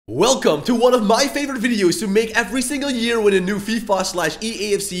Welcome to one of my favorite videos to make every single year when a new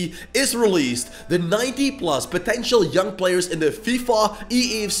FIFA/EAFC is released. The 90 plus potential young players in the FIFA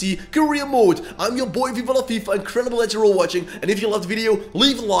EAFC career mode. I'm your boy FIFA, incredible that you're all watching, and if you loved the video,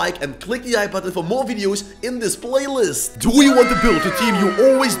 leave a like and click the I button for more videos in this playlist. Do you want to build a team you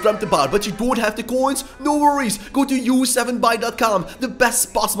always dreamt about but you don't have the coins? No worries, go to u7buy.com, the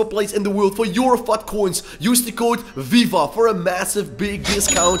best possible place in the world for your FUT coins. Use the code VIVA for a massive big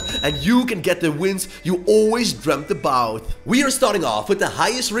discount and you can get the wins you always dreamt about. We are starting off with the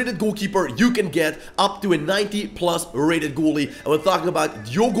highest rated goalkeeper you can get, up to a 90 plus rated goalie, and we're talking about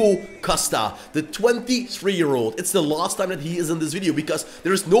Diogo Costa, the 23-year-old. It's the last time that he is in this video because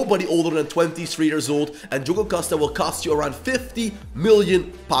there is nobody older than 23 years old, and Diogo Costa will cost you around 50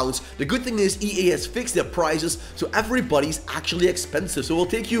 million pounds. The good thing is EA has fixed their prices so everybody's actually expensive, so it will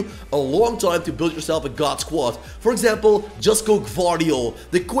take you a long time to build yourself a god squad. For example, just go Gvardiol,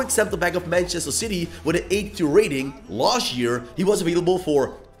 the quick center back of Manchester City with an 82 rating. Last year he was available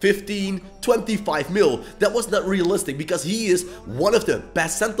for 25 mil. That was not realistic because he is one of the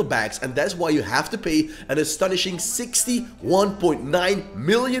best center backs, and that's why you have to pay an astonishing 61.9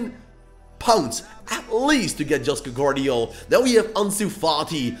 million pounds at least to get just Gvardiol. Then we have Ansu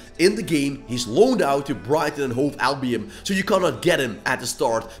Fati in the game. He's loaned out to Brighton and Hove Albion, so you cannot get him at the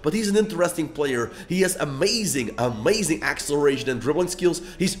start, but he's an interesting player. He has amazing acceleration and dribbling skills.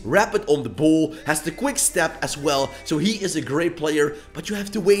 He's rapid on the ball, has the quick step as well, so he is a great player, but you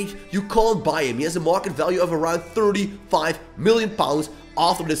have to wait. You can't buy him. He has a market value of around 35 million pounds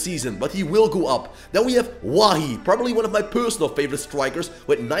after the season, but he will go up. Then we have Wahi, probably one of my personal favorite strikers,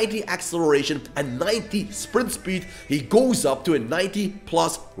 with 90 acceleration and 90 sprint speed. He goes up to a 90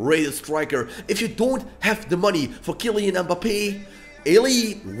 plus rated striker. If you don't have the money for Kylian Mbappe,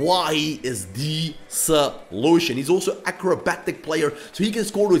 Wahi is the solution. He's also an acrobatic player, so he can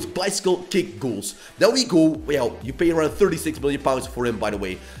score those bicycle kick goals. Then we go, well, you pay around 36 million pounds for him, by the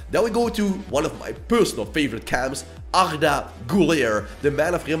way. Then we go to one of my personal favorite cams, Arda Güler. The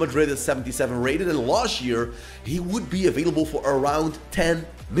man of Real Madrid is 77 rated, and last year he would be available for around 10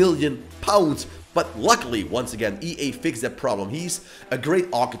 million pounds. But luckily, once again, EA fixed that problem. He's a great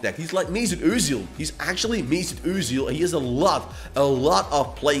architect. He's like Mesut Özil. He's actually Mesut Özil, and he has a lot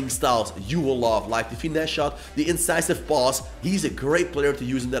of playing styles you will love, like the finesse shot, the incisive pass. He's a great player to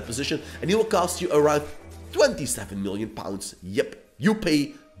use in that position, and he will cost you around 27 million pounds. Yep, you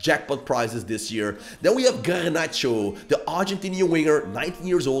pay jackpot prizes this year. Then we have Garnacho, the Argentinian winger, 19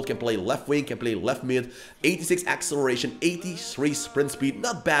 years old, can play left wing, can play left mid, 86 acceleration, 83 sprint speed,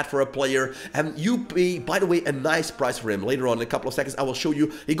 not bad for a player, and you pay, by the way, a nice price for him. Later on in a couple of seconds I will show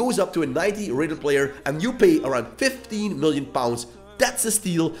you. He goes up to a 90 rated player, and you pay around 15 million pounds. That's a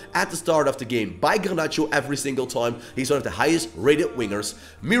steal at the start of the game. Buy Garnacho every single time. He's one of the highest rated wingers.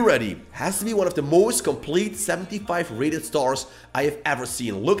 Miredi has to be one of the most complete 75 rated stars I have ever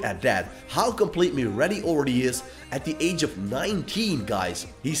seen. Look at that. How complete Miredi already is at the age of 19, guys.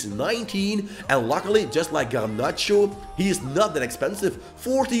 He's 19, and luckily, just like Garnacho, he is not that expensive.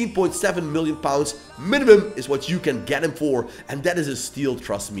 14.7 million pounds minimum is what you can get him for, and that is a steal,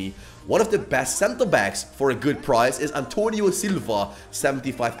 trust me. One of the best center backs for a good price is Antonio Silva.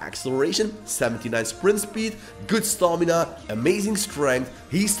 75 acceleration, 79 sprint speed, good stamina, amazing strength.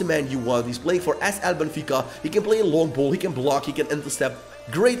 He's the man you want. He's playing for SL Benfica. He can play a long ball, he can block, he can intercept.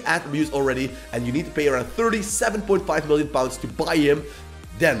 Great attributes already, and you need to pay around 37.5 million pounds to buy him.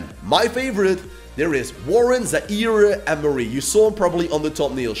 Then, my favorite, there is Warren Zaire-Emery. You saw him probably on the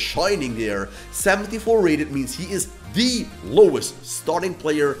thumbnail, shining there. 74 rated means he is the lowest starting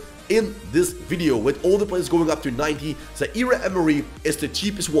player in this video, with all the players going up to 90. Zaire-Emery is the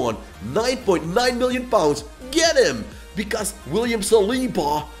cheapest one, 9.9 million pounds. Get him! Because William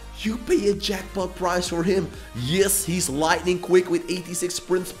Saliba, you pay a jackpot price for him. Yes, he's lightning quick with 86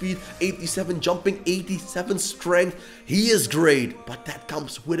 sprint speed, 87 jumping, 87 strength. He is great, but that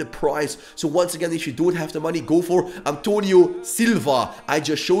comes with a price. So once again, if you don't have the money, go for Antonio Silva. I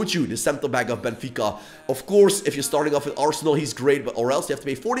just showed you the center back of Benfica. Of course, if you're starting off with Arsenal, he's great, but or else you have to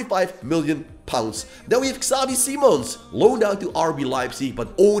pay 45 million pounds. Then we have Xavi Simons, loaned out to RB Leipzig,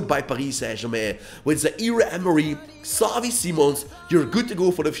 but owned by Paris Saint-Germain. With Zaire-Emery, Xavi Simons, you're good to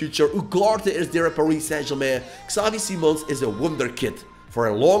go for the future. Ugarte is there at Paris Saint-Germain. Xavi Simons is a wonder kid for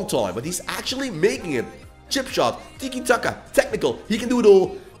a long time, but he's actually making it. Chip shot, tiki-taka, technical, he can do it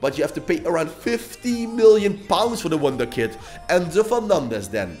all, but you have to pay around 50 million pounds for the wonder kid. And Enzo Fernandez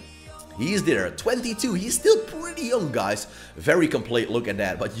then. He's there, 22, he's still pretty young, guys. Very complete, look at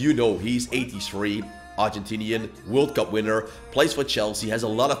that, but you know he's 83. Argentinian, World Cup winner, plays for Chelsea, has a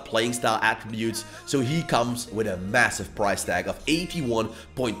lot of playing style attributes, so he comes with a massive price tag of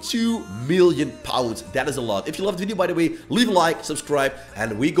 £81.2 million. That is a lot. If you loved the video, by the way, leave a like, subscribe,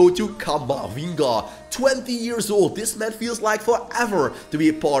 and we go to Camavinga. 20 years old. This man feels like forever to be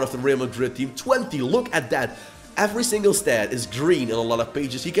a part of the Real Madrid team. 20, look at that. Every single stat is green on a lot of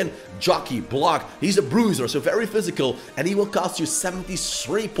pages. He can jockey, block, he's a bruiser, so very physical, and he will cost you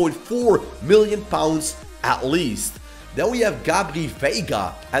 £73.4 million at least. Then we have Gabri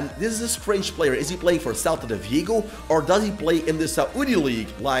Veiga, and this is a strange player. Is he playing for Celta de Vigo, or does he play in the Saudi League,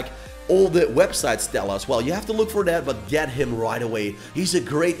 like all the websites tell us? Well, you have to look for that, but get him right away. He's a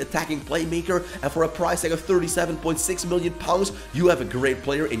great attacking playmaker, and for a price tag of £37.6 million, you have a great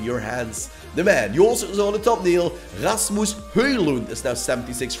player in your hands. The man you also saw on the thumbnail, Rasmus Højlund, is now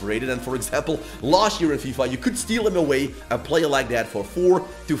 76 rated, and for example, last year in FIFA, you could steal him away, a player like that, for £4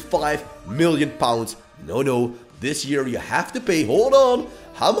 to £5 million. No, this year you have to pay, hold on,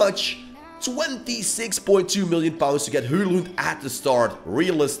 how much? £26.2 million to get Højlund at the start.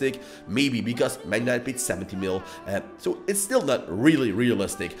 Realistic, maybe, because Man United paid 70 mil. So it's still not really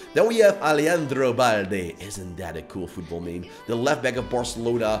realistic. Then we have Alejandro Balde. Isn't that a cool football name? The left back of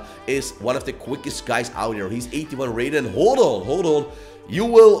Barcelona is one of the quickest guys out there. He's 81 rated. And hold on. You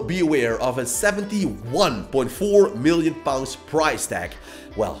will be aware of a £71.4 million price tag.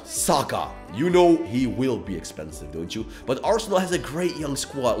 Well, Saka, you know he will be expensive, don't you? But Arsenal has a great young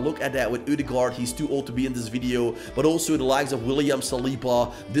squad. Look at that with Ødegaard. He's too old to be in this video. But also the likes of William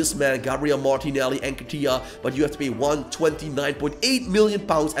Saliba, this man, Gabriel Martinelli, and Nketiah. But you have to pay £129.8 million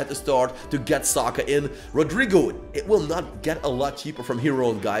at the start to get Saka in. Rodrigo, it will not get a lot cheaper from here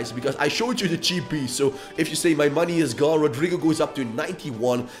on, guys, because I showed you the cheap piece. So if you say my money is gone, Rodrigo goes up to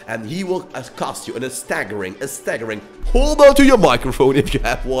 91, and he will cost you a staggering, hold on to your microphone if you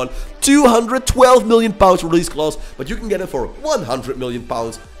have one, £212 million release clause, but you can get it for £100 million.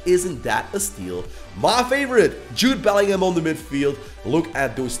 Isn't that a steal? My favorite, Jude Bellingham on the midfield. Look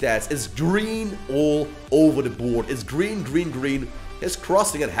at those stats. It's green all over the board. It's green. His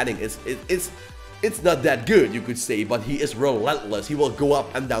crossing and heading it's not that good, you could say, but he is relentless. He will go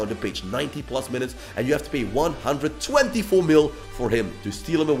up and down the pitch 90 plus minutes, and you have to pay 124 mil for him to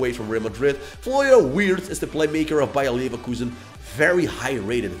steal him away from Real Madrid. Florian Wirtz is the playmaker of Bayer Leverkusen. Very high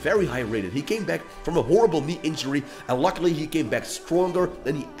rated. He came back from a horrible knee injury, and luckily he came back stronger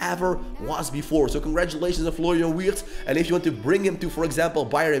than he ever was before. So congratulations to Florian Wirtz. And if you want to bring him to, for example,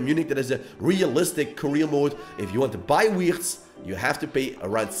 Bayern Munich, that is a realistic career mode. If you want to buy Wirtz, you have to pay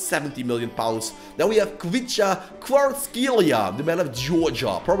around £70 million. Then we have Kvicha Kvaratskhelia, the man of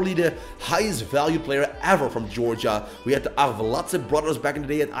Georgia, probably the highest value player ever from Georgia. We had the Arveladze brothers back in the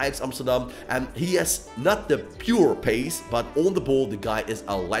day at Ajax Amsterdam, and he has not the pure pace, but on the ball, the guy is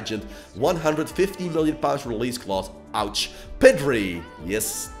a legend. £150 million release clause. Ouch. Pedri,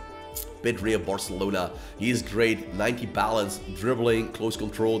 yes. Pedri of Barcelona. He is great. 90 balance, dribbling, close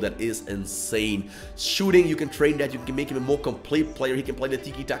control. That is insane. Shooting, you can train that. You can make him a more complete player. He can play the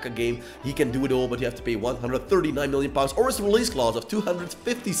tiki-taka game. He can do it all, but you have to pay £139 million or his release clause of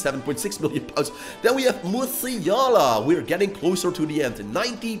 £257.6 million. Then we have Musiala. We're getting closer to the end.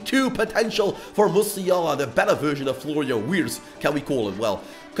 92 potential for Musiala, the better version of Florian Wirtz. Can we call him? Well,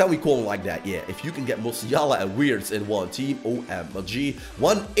 can we call him like that? Yeah, if you can get Musiala and Wirtz in one team, OMG,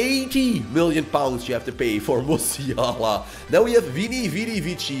 £180 million you have to pay for Musiala. Now we have Vini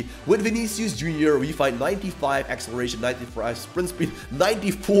Vici. With Vinicius Jr., we find 95 acceleration, 95 sprint speed,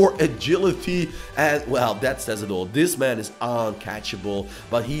 94 agility, and well, that says it all. This man is uncatchable,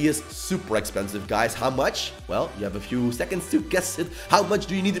 but he is super expensive, guys. How much? Well, you have a few seconds to guess it. How much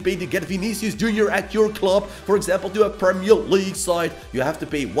do you need to pay to get Vinicius Jr. at your club? For example, to a Premier League side, you have to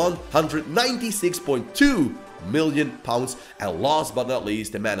pay £196.2 million. And last but not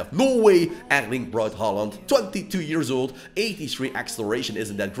least, the man of Norway, Erling Braut Haaland, 22 years old, 83 acceleration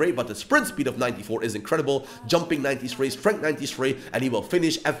isn't that great, but the sprint speed of 94 is incredible, jumping 93, strength 93, and he will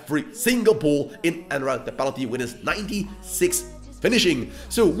finish every single ball in and around the penalty with his 96 finishing.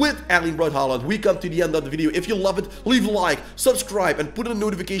 So with Erling Braut Haaland, we come to the end of the video. If you love it, leave a like, subscribe, and put on the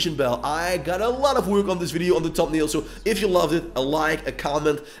notification bell. I got a lot of work on this video on the thumbnail, so if you loved it, a like, a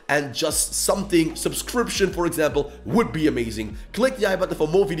comment, and just something, subscription for example, would be amazing. Click the I button for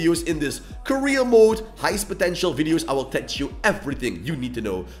more videos in this career mode, highest potential videos. I will teach you everything you need to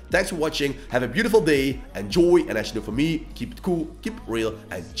know. Thanks for watching, have a beautiful day, enjoy, and as you know, for me, keep it cool, keep it real,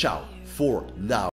 and ciao for now.